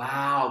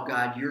 wow,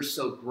 God, you're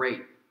so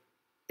great.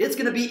 It's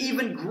going to be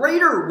even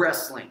greater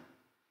wrestling.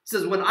 He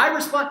says, when I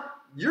respond,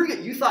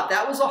 you thought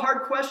that was a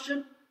hard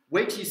question?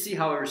 Wait till you see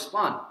how I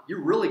respond.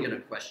 You're really going to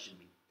question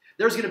me.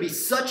 There's going to be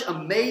such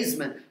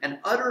amazement and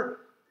utter.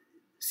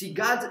 See,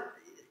 God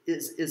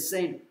is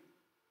saying,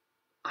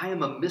 I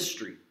am a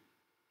mystery.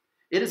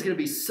 It is going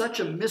to be such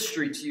a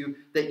mystery to you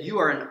that you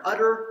are in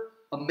utter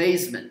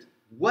amazement.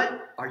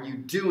 What are you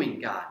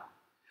doing, God?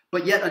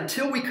 But yet,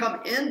 until we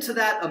come into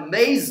that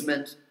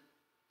amazement,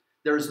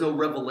 there is no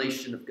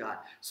revelation of God.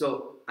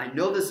 So I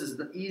know this is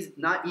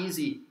not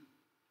easy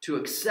to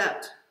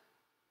accept.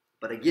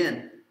 But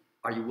again,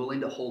 are you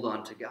willing to hold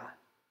on to God?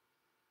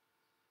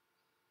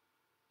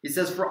 He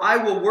says, for I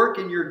will work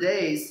in your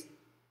days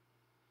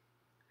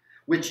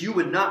which you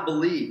would not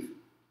believe,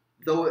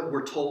 though it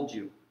were told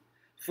you.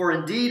 For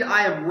indeed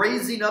I am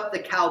raising up the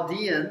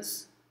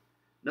Chaldeans,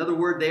 in other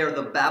words, they are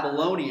the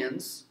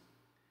Babylonians,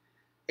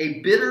 a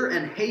bitter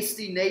and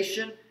hasty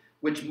nation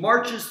which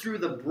marches through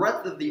the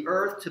breadth of the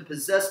earth to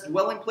possess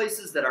dwelling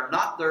places that are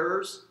not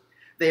theirs.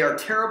 They are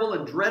terrible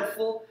and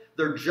dreadful.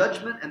 Their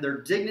judgment and their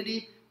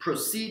dignity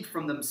proceed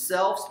from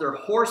themselves. Their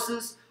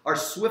horses are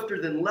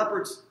swifter than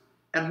leopards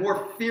and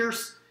more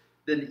fierce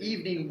than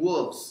evening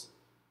wolves.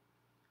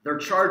 Their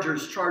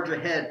chargers charge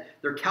ahead.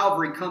 Their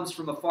cavalry comes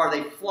from afar.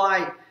 They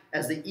fly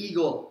as the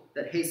eagle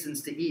that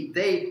hastens to eat.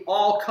 They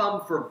all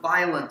come for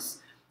violence.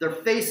 Their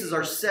faces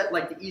are set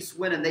like the east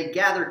wind, and they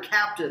gather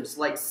captives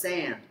like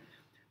sand.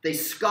 They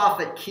scoff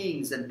at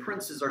kings, and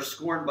princes are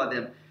scorned by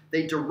them.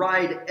 They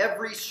deride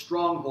every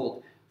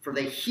stronghold, for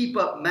they heap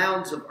up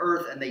mounds of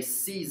earth, and they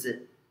seize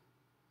it.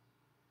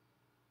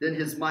 Then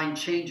his mind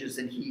changes,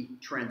 and he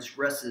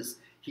transgresses.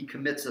 He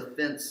commits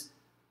offense,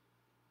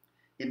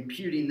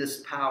 imputing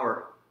this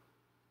power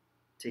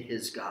to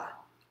his God.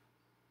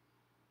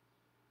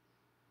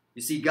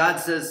 You see, God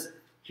says,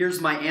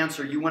 here's my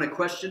answer. You want to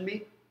question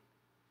me?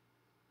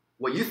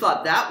 Well, you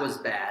thought that was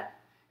bad,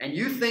 and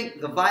you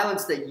think the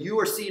violence that you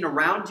are seeing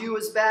around you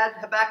is bad,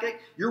 Habakkuk?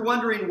 You're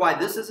wondering why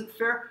this isn't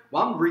fair?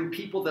 Well, I'm going to bring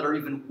people that are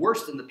even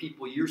worse than the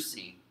people you're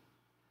seeing.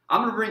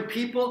 I'm going to bring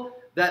people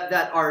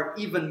that are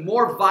even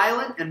more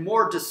violent and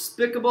more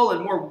despicable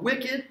and more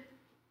wicked.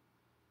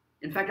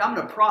 In fact, I'm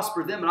going to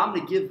prosper them, and I'm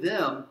going to give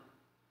them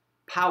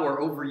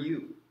power over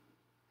you.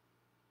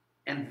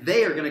 And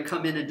they are going to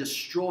come in and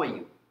destroy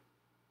you.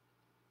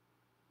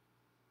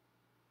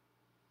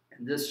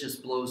 And this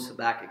just blows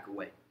Habakkuk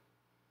away.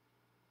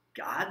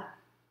 God,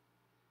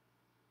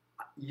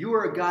 you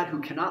are a God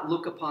who cannot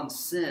look upon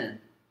sin,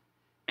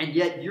 and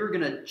yet you're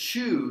going to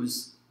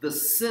choose the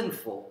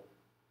sinful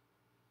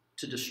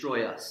to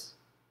destroy us.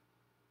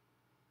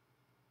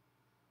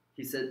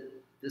 He said,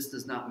 this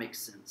does not make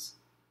sense.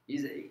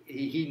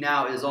 He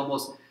now is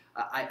almost,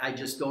 I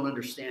just don't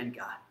understand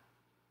God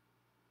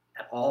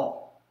at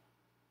all.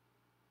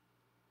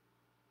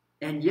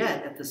 And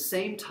yet, at the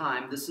same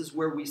time, this is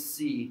where we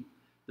see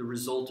the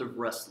result of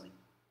wrestling.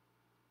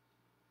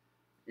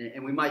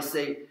 And we might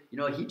say,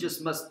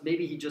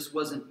 maybe he just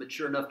wasn't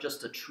mature enough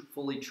just to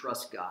fully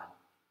trust God.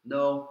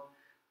 No,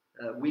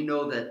 we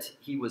know that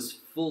he was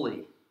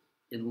fully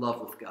in love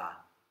with God.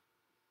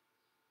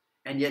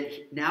 And yet,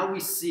 now we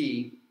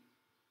see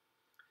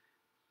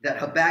that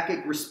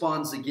Habakkuk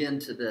responds again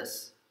to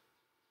this.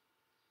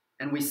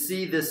 And we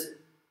see this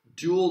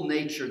dual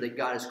nature that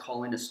God is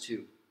calling us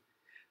to.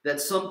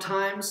 That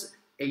sometimes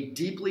a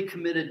deeply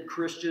committed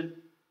Christian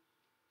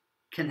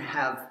can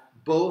have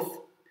both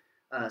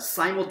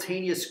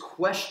simultaneous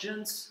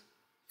questions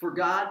for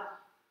God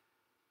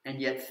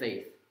and yet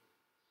faith.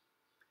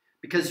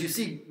 Because you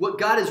see, what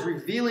God is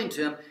revealing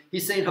to him,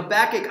 he's saying,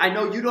 Habakkuk, I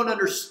know you don't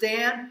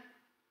understand,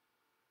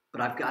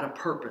 but I've got a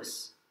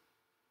purpose.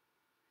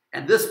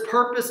 And this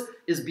purpose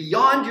is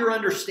beyond your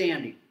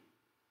understanding.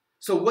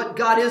 So what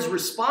God is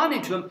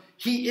responding to him,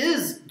 he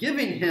is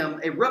giving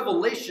him a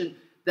revelation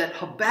that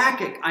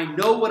Habakkuk, I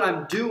know what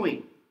I'm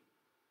doing,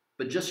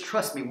 But just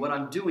trust me, what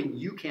I'm doing,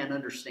 you can't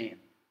understand.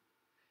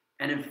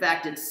 And in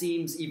fact, it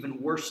seems even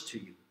worse to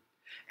you.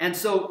 And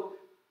so,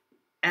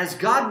 as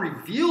God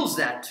reveals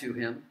that to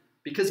him,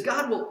 because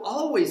God will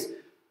always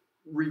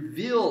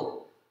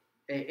reveal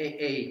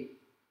a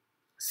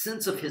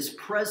sense of his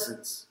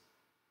presence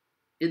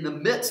in the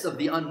midst of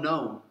the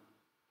unknown.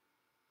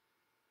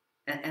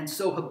 And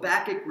so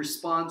Habakkuk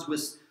responds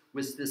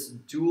with this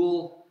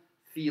dual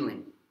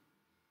feeling.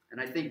 And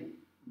I think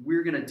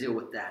we're going to deal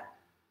with that.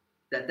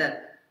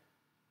 That,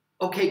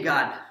 okay,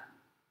 God,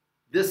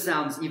 this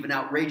sounds even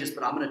outrageous,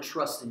 but I'm going to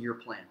trust in your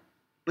plan.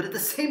 But at the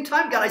same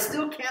time, God, I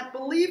still can't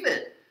believe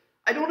it.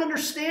 I don't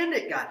understand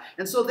it, God.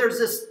 And so there's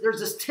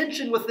this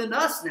tension within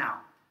us now.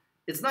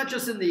 It's not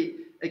just in the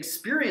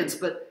experience,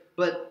 but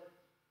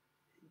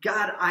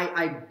God,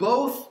 I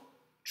both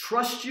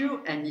trust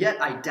you and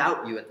yet I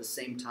doubt you at the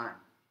same time.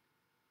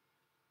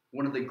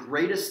 One of the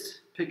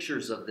greatest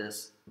pictures of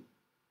this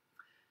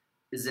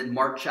is in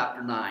Mark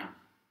chapter 9.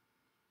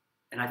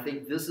 And I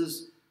think this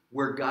is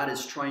where God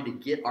is trying to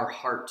get our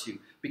heart to.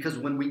 Because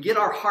when we get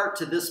our heart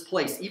to this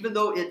place, even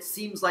though it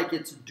seems like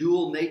it's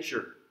dual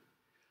nature,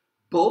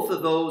 both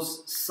of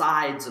those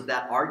sides of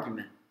that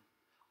argument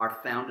are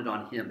founded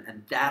on him.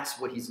 And that's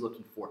what he's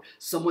looking for.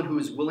 Someone who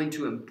is willing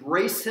to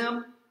embrace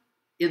him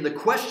in the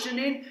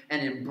questioning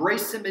and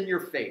embrace him in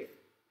your faith.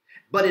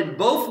 But in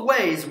both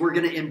ways, we're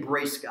going to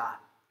embrace God.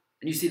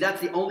 And you see,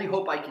 that's the only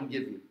hope I can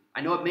give you.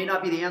 I know it may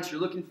not be the answer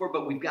you're looking for,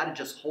 but we've got to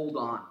just hold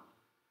on.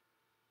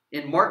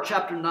 In Mark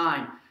chapter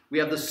 9, we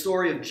have the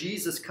story of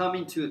Jesus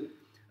coming to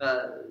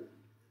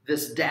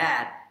this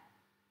dad.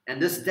 And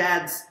this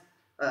dad's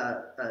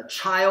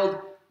child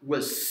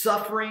was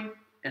suffering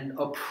and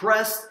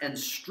oppressed and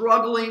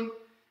struggling.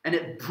 And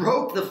it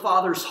broke the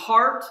father's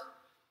heart.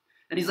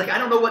 And he's like, I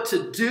don't know what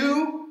to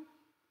do.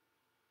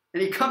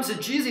 And he comes to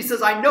Jesus. He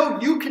says, I know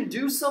you can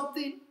do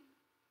something.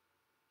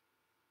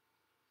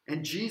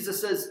 And Jesus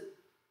says,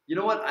 you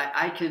know what?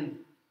 I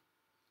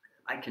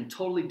can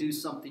totally do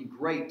something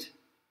great.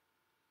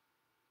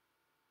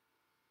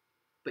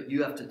 But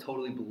you have to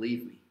totally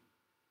believe me.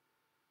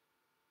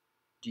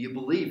 Do you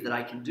believe that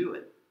I can do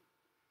it?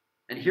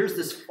 And here's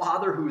this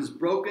father who is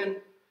broken.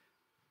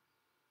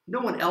 No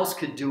one else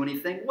could do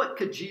anything. What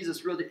could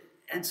Jesus really do?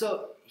 And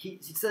so he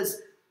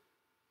says,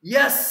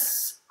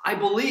 yes, I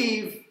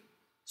believe,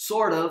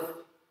 sort of.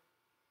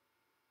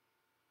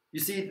 You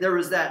see, there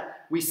is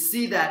that, we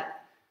see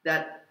that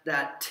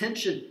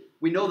tension.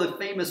 We know the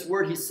famous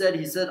word he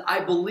said, I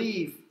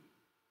believe,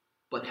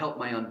 but help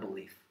my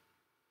unbelief.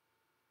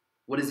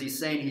 What is he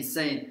saying? He's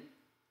saying,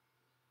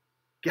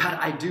 God,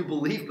 I do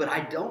believe, but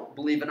I don't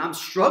believe, and I'm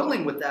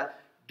struggling with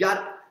that.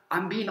 God,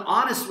 I'm being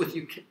honest with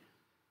you.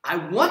 I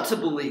want to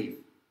believe.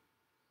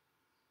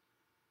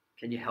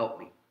 Can you help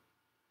me?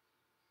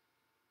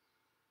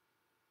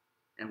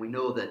 And we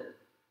know that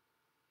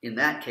in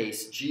that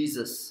case,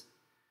 Jesus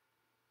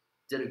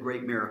did a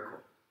great miracle.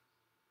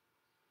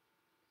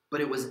 But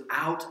it was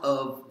out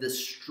of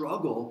this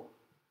struggle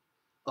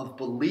of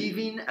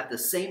believing at the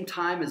same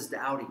time as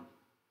doubting.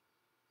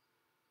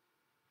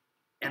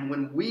 And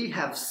when we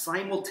have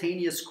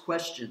simultaneous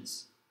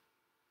questions,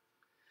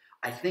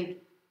 I think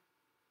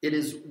it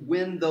is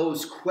when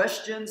those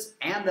questions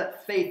and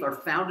that faith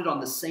are founded on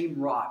the same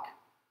rock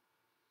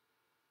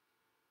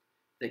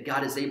that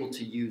God is able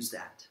to use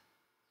that.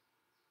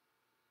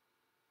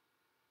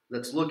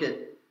 Let's look at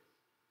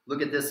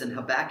this in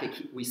Habakkuk.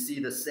 We see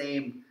the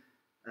same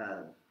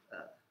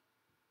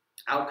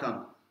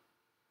outcome.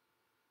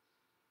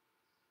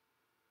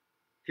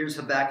 Here's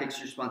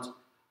Habakkuk's response.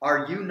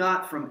 Are you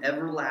not from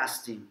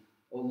everlasting,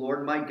 O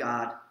Lord my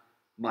God,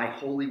 my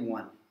Holy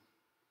One?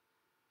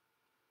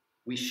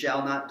 We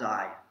shall not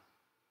die.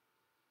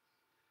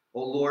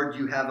 O Lord,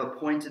 you have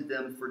appointed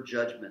them for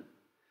judgment.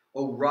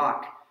 O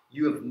Rock,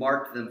 you have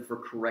marked them for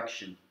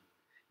correction.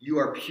 You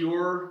are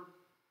pure.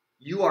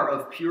 You are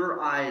of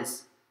purer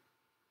eyes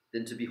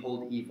than to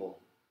behold evil.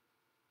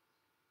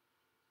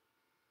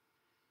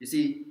 You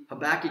see,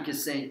 Habakkuk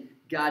is saying,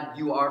 God,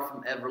 you are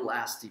from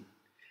everlasting.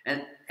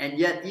 And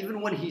yet,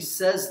 even when he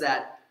says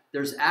that,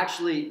 there's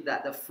actually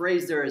that the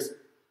phrase there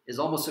is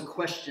almost a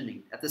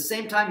questioning. At the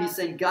same time, he's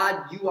saying,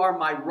 God, you are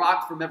my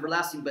rock from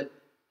everlasting. But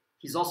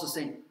he's also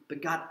saying,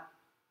 but God,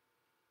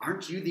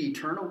 aren't you the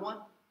eternal one?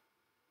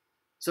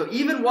 So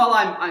even while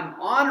I'm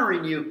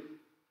honoring you,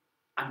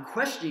 I'm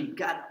questioning,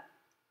 God,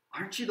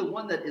 aren't you the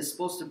one that is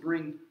supposed to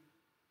bring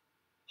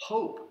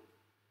hope?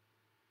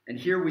 And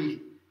here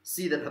we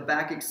see that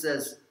Habakkuk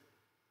says,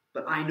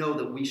 but I know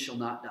that we shall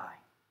not die.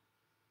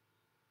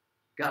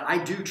 God,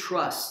 I do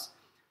trust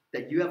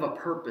that you have a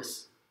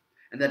purpose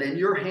and that in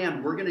your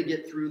hand we're going to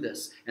get through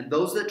this. And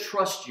those that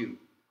trust you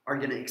are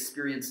going to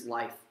experience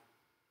life.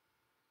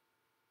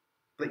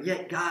 But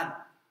yet, God,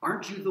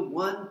 aren't you the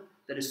one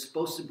that is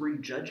supposed to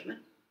bring judgment?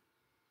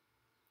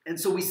 And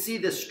so we see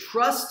this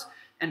trust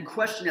and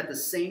question at the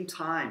same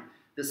time,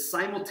 this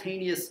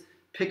simultaneous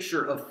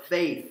picture of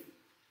faith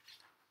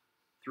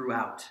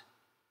throughout.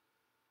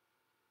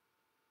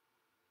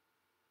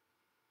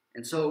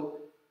 And so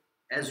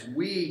as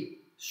we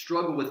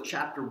struggle with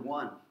chapter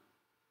 1,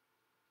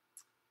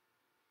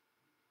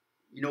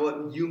 You know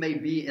what? You may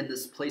be in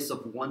this place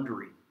of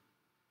wondering.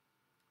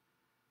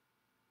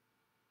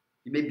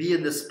 You may be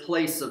in this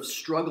place of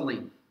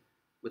struggling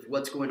with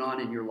what's going on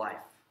in your life.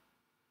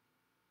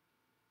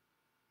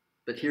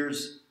 But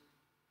here's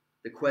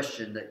the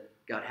question that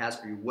God has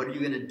for you. What are you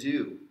going to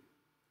do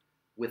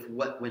with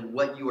when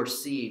what you are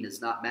seeing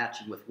is not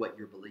matching with what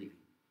you're believing?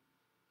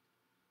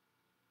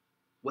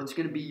 What's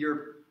going to be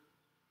your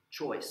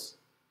choice?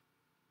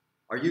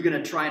 Are you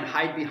going to try and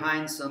hide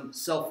behind some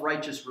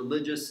self-righteous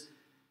religious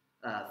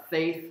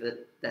faith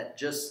that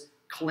just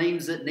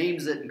claims it,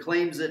 names it, and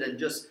claims it, and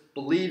just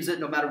believes it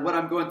no matter what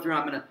I'm going through?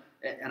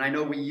 And I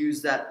know we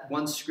use that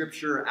one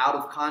scripture out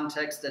of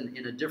context and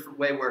in a different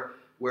way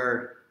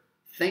where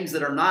things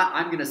that are not,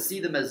 I'm going to see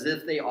them as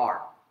if they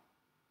are.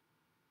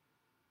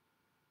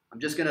 I'm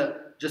just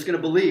gonna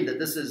believe that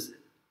this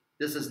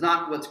is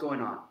not what's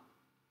going on.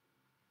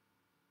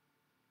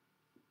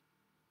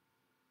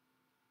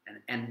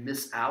 And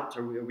miss out?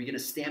 Are we going to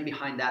stand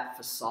behind that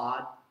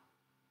facade?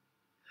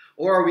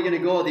 Or are we going to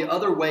go the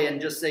other way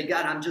and just say,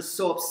 God, I'm just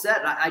so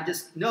upset. I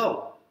just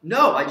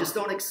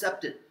don't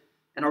accept it.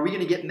 And are we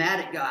going to get mad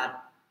at God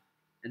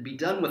and be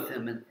done with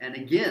him and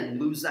again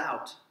lose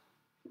out?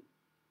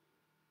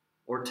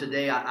 Or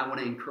today I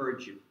want to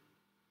encourage you.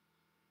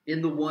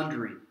 In the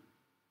wondering,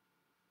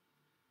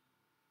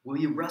 will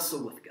you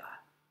wrestle with God?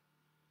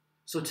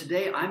 So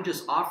today I'm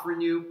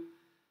offering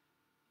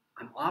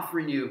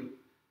you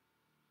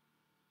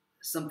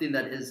something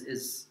that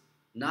is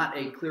not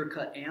a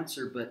clear-cut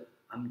answer, but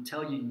I'm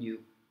telling you,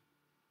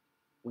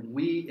 when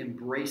we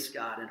embrace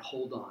God and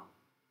hold on,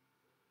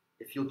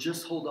 if you'll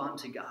just hold on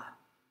to God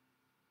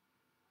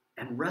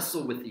and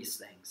wrestle with these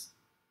things,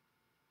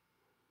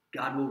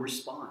 God will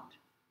respond.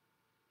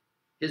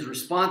 His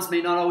response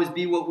may not always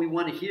be what we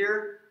want to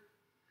hear,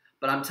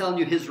 but I'm telling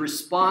you, his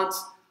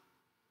response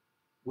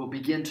will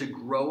begin to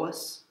grow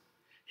us.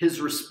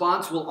 His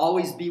response will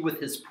always be with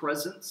his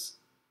presence.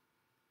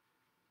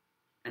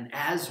 And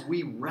as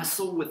we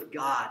wrestle with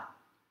God,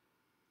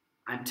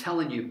 I'm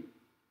telling you,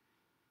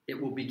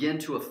 it will begin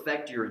to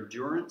affect your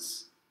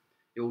endurance.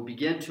 It will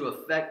begin to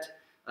affect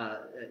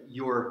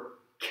your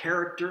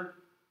character.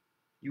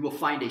 You will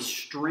find a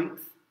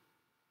strength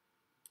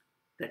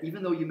that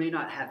even though you may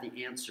not have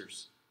the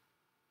answers,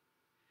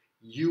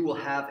 you will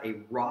have a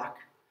rock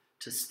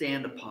to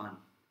stand upon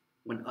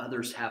when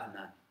others have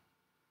none.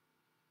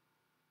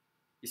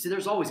 You see,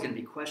 there's always going to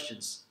be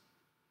questions.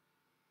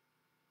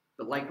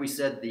 But like we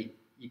said, they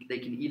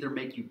can either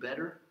make you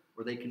better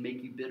or they can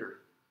make you bitter.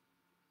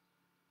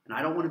 And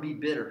I don't want to be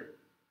bitter.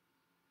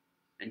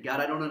 And God,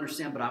 I don't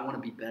understand, but I want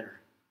to be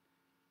better.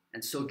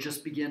 And so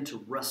just begin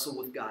to wrestle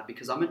with God.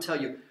 Because I'm going to tell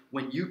you,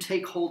 when you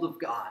take hold of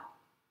God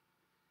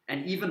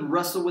and even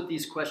wrestle with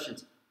these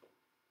questions,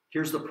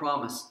 here's the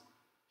promise.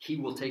 He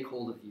will take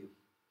hold of you.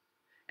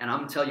 And I'm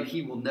going to tell you,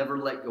 he will never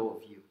let go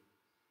of you.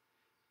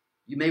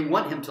 You may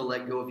want him to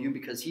let go of you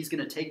because he's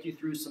going to take you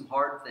through some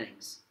hard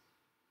things.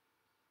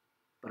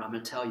 But I'm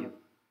going to tell you,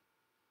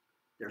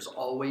 there's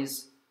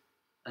always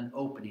an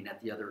opening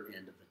at the other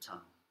end of the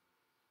tunnel.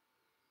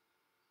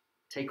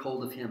 Take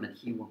hold of him and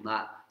he will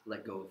not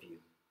let go of you.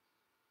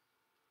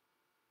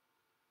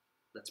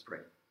 Let's pray.